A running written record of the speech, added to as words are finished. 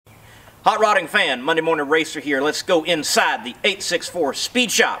Hot Rodding fan, Monday Morning Racer here. Let's go inside the 864 Speed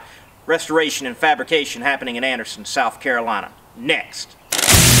Shop. Restoration and fabrication happening in Anderson, South Carolina. Next.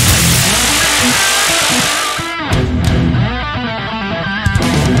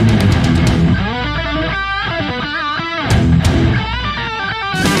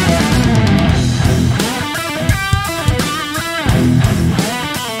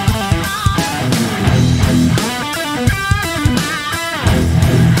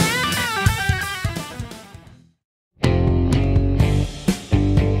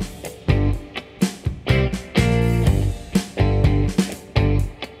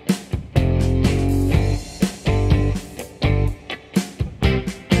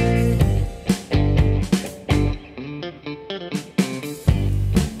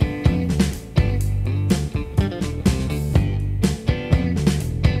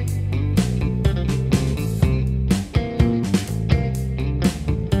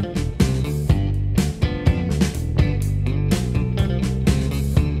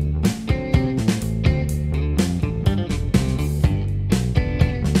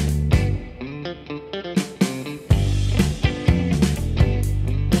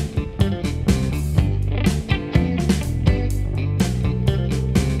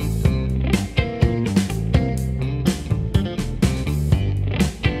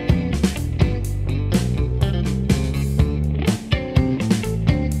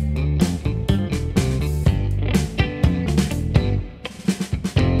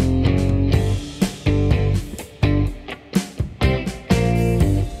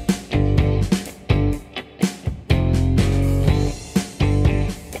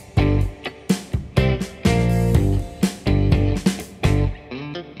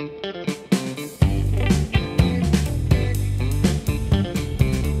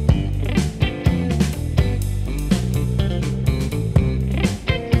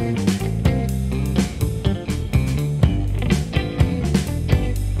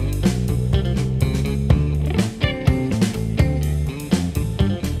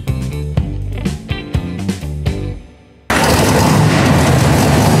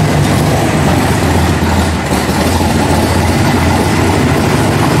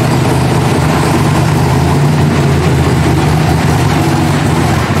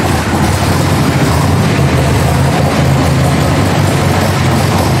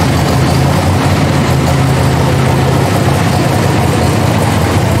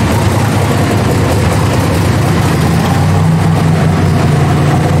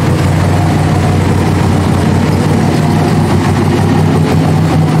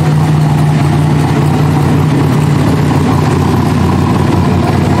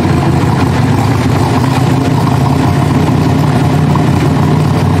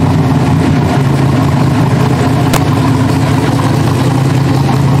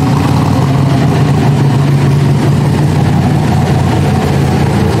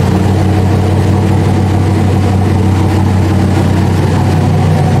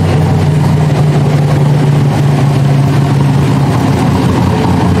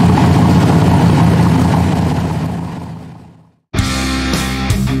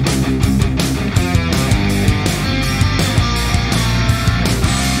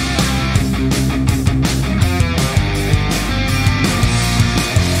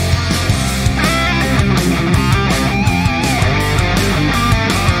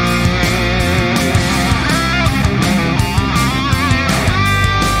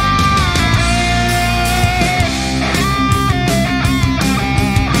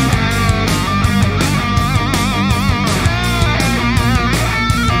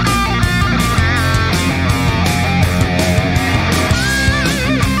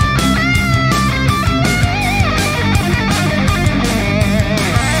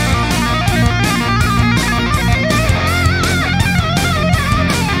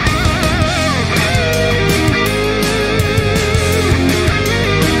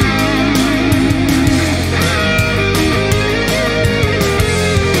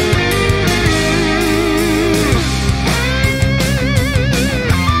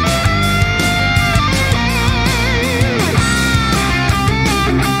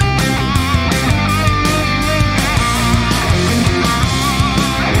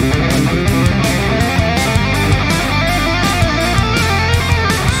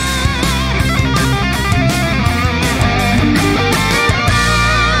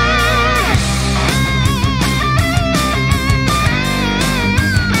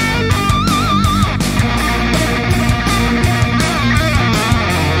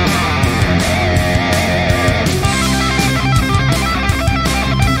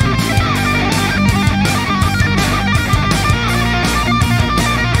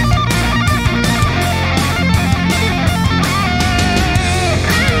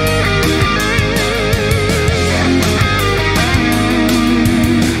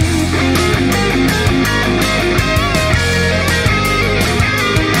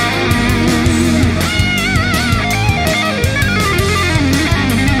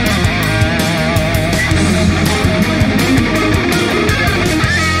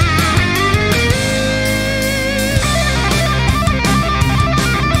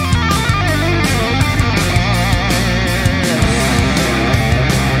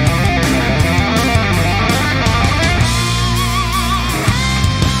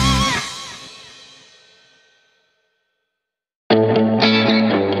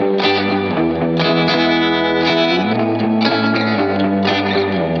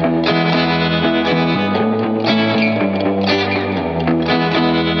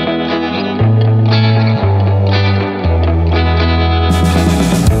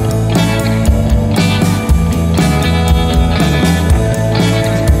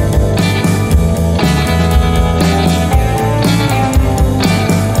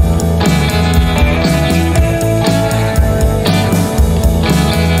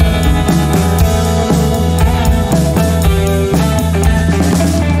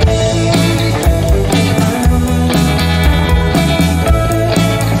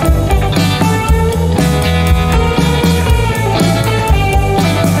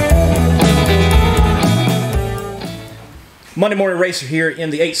 Monday Morning Racer here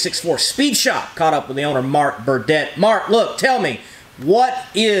in the 864 Speed Shop. Caught up with the owner, Mark Burdette. Mark, look, tell me, what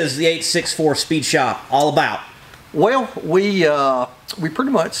is the 864 Speed Shop all about? Well, we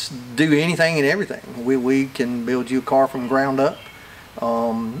pretty much do anything and everything. We can build you a car from ground up.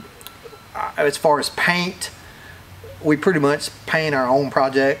 As far as paint, we pretty much paint our own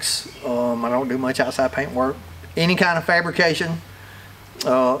projects. I don't do much outside paint work. Any kind of fabrication.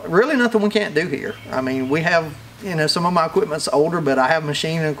 Really nothing we can't do here. I mean, we have, you know, some of my equipment's older, but I have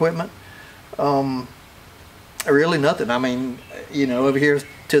machining equipment. Really nothing. I mean, you know, over here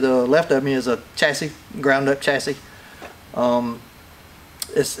to the left of me is a chassis, ground up chassis.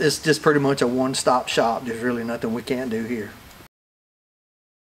 It's just pretty much a one-stop shop. There's really nothing we can't do here.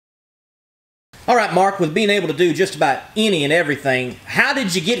 All right, Mark, with being able to do just about any and everything, how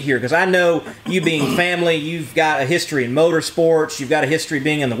did you get here? Because I know you being family, you've got a history in motorsports, you've got a history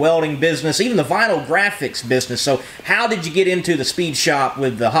being in the welding business, even the vinyl graphics business. So how did you get into the speed shop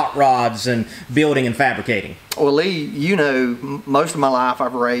with the hot rods and building and fabricating? Well, Lee, you know, most of my life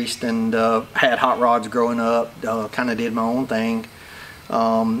I've raced and had hot rods growing up, kind of did my own thing.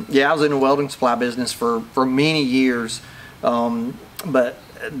 Yeah, I was in the welding supply business for many years, but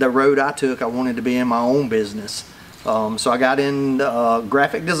the road I took, I wanted to be in my own business. So I got in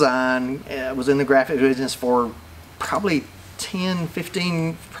graphic design. I was in the graphic business for probably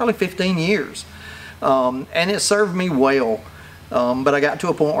 15 years. And it served me well. But I got to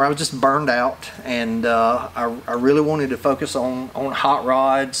a point where I was just burned out, and I really wanted to focus on hot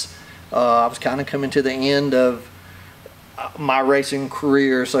rods. I was kind of coming to the end of my racing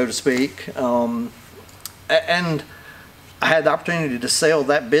career, so to speak. And I had the opportunity to sell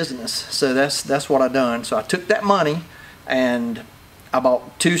that business, so that's what I done. So I took that money and I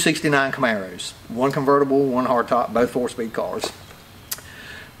bought two 69 Camaros, one convertible, one hardtop, both 4-speed cars.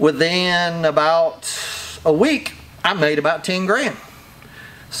 Within about a week, I made about 10 grand.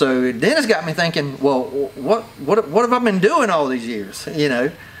 So then it's got me thinking, well, what have I been doing all these years, you know?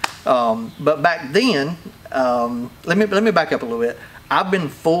 But back then, let me back up a little bit. I've been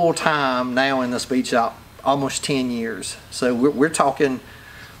full-time now in the speed shop almost 10 years. So we're talking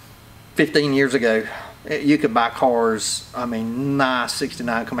 15 years ago. You could buy cars, I mean, nice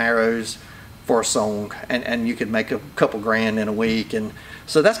 69 Camaros for a song, and you could make a couple grand in a week. And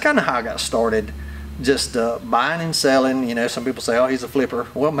so that's kind of how I got started, just buying and selling. You know, some people say, oh, he's a flipper.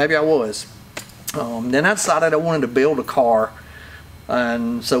 Well, maybe I was. Then I decided I wanted to build a car,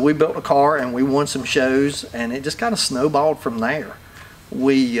 and so we built a car and we won some shows, and it just kind of snowballed from there.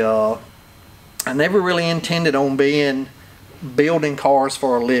 I never really intended on building cars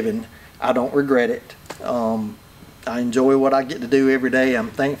for a living. I don't regret it. I enjoy what I get to do every day. I'm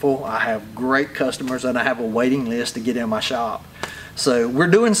thankful. I have great customers, and I have a waiting list to get in my shop. So we're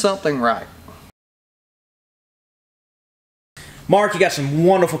doing something right. Mark, you got some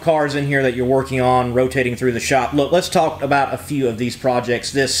wonderful cars in here that you're working on, rotating through the shop. Look, let's talk about a few of these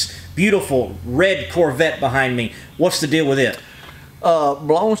projects. This beautiful red Corvette behind me, what's the deal with it?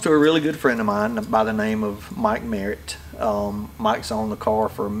 Belongs to a really good friend of mine by the name of Mike Merritt. Mike's owned the car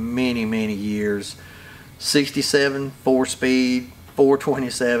for many years. 67, 4-speed,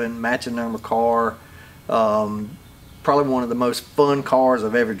 427, matching number car. Probably one of the most fun cars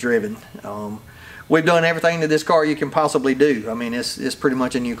I've ever driven. We've done everything to this car you can possibly do. I mean, it's pretty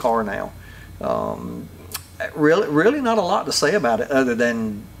much a new car now. Really not a lot to say about it other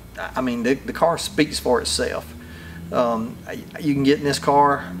than, I mean, the car speaks for itself. You can get in this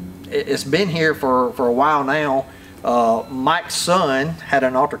car. It's been here for a while now. Mike's son had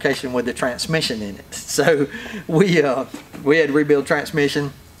an altercation with the transmission in it, so we had to rebuild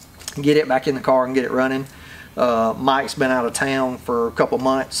transmission, get it back in the car and get it running. Mike's been out of town for a couple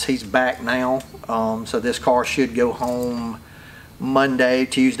months. He's back now, so this car should go home Monday,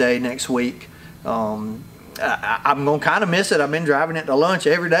 Tuesday next week. I'm gonna kind of miss it. I've been driving it to lunch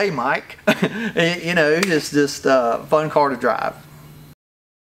every day, Mike. You know, it's just a fun car to drive.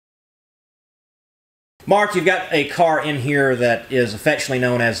 Mark, you've got a car in here that is affectionately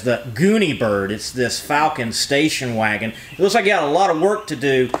known as the Goonie Bird. It's this Falcon station wagon. It looks like you got a lot of work to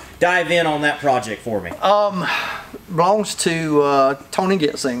do. Dive in on that project for me. Belongs to Tony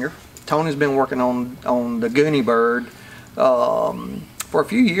Getzinger. Tony's been working on the Goonie Bird for a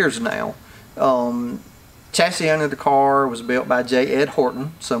few years now. Chassis under the car was built by J. Ed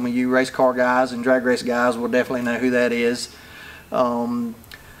Horton. Some of you race car guys and drag race guys will definitely know who that is.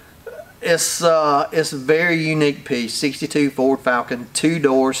 It's a very unique piece. 62 Ford Falcon,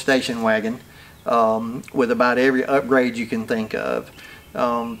 2-door station wagon with about every upgrade you can think of.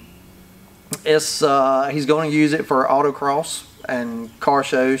 He's going to use it for autocross and car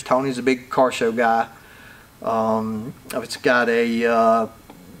shows. Tony's a big car show guy. It's got a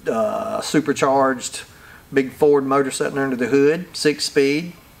supercharged big Ford motor sitting under the hood,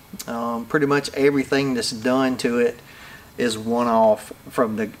 6-speed. Pretty much everything that's done to it is one-off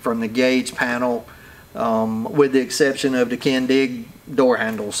from the gauge panel, with the exception of the Kendig door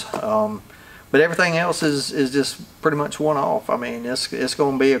handles. But everything else is just pretty much one-off. I mean, it's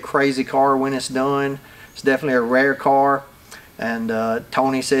going to be a crazy car when it's done. It's definitely a rare car. And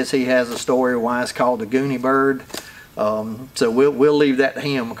Tony says he has a story why it's called the Goonie Bird. So we'll leave that to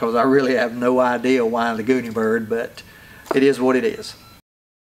him, because I really have no idea why the Goonie Bird, but it is what it is.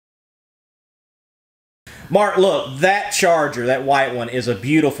 Mark, look, that Charger, that white one, is a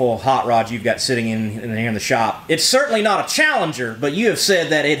beautiful hot rod you've got sitting in here in the shop. It's certainly not a Challenger, but you have said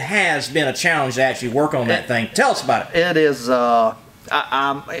that it has been a challenge to actually work on that thing. Tell us about it. It is. I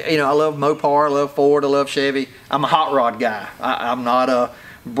love Mopar, I love Ford, I love Chevy. I'm a hot rod guy. I'm not a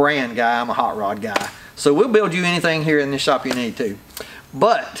brand guy. I'm a hot rod guy. So we'll build you anything here in this shop you need to.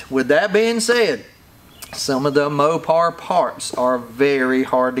 But with that being said, some of the Mopar parts are very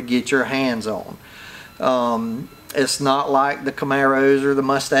hard to get your hands on. It's not like the Camaros or the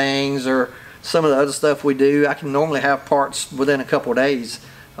Mustangs or some of the other stuff we do. I can normally have parts within a couple of days.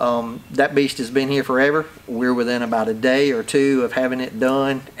 That beast has been here forever. We're within about a day or two of having it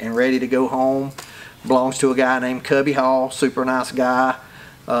done and ready to go home. Belongs to a guy named Cubby Hall, super nice guy.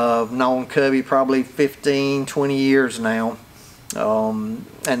 Known Cubby probably 15, 20 years now. And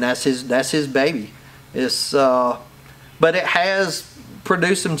that's his baby. It's but it has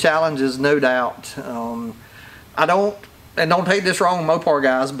produced some challenges, no doubt. I don't take this wrong, Mopar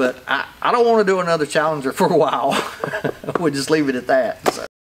guys, but I don't want to do another Challenger for a while. We'll just leave it at that. So.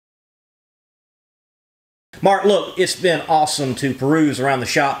 Mark, look, it's been awesome to peruse around the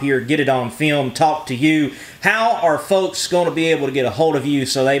shop here, get it on film, talk to you. How are folks going to be able to get a hold of you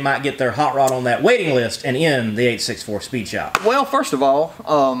so they might get their hot rod on that waiting list and in the 864 Speed Shop? Well, first of all,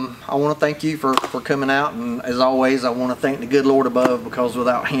 I want to thank you for coming out, and as always, I want to thank the good Lord above, because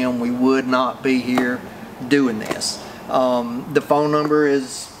without him, we would not be here doing this. The phone number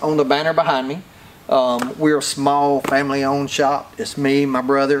is on the banner behind me. We're a small family-owned shop. It's me, my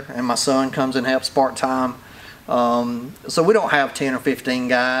brother, and my son comes and helps part-time. So we don't have 10 or 15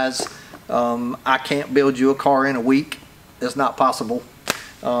 guys. I can't build you a car in a week. It's not possible.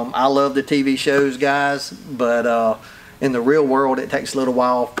 I love the TV shows, guys, but in the real world, it takes a little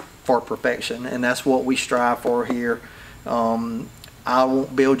while for perfection, and that's what we strive for here. I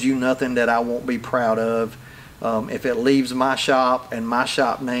won't build you nothing that I won't be proud of. If it leaves my shop and my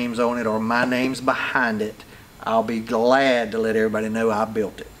shop name's on it or my name's behind it, I'll be glad to let everybody know I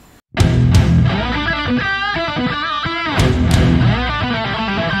built it.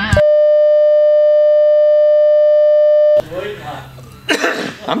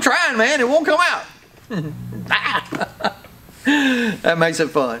 I'm trying, man. It won't come out. That makes it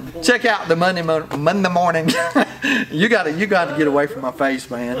fun. Check out the Monday morning. You got to get away from my face,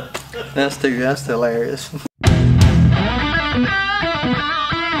 man. That's hilarious.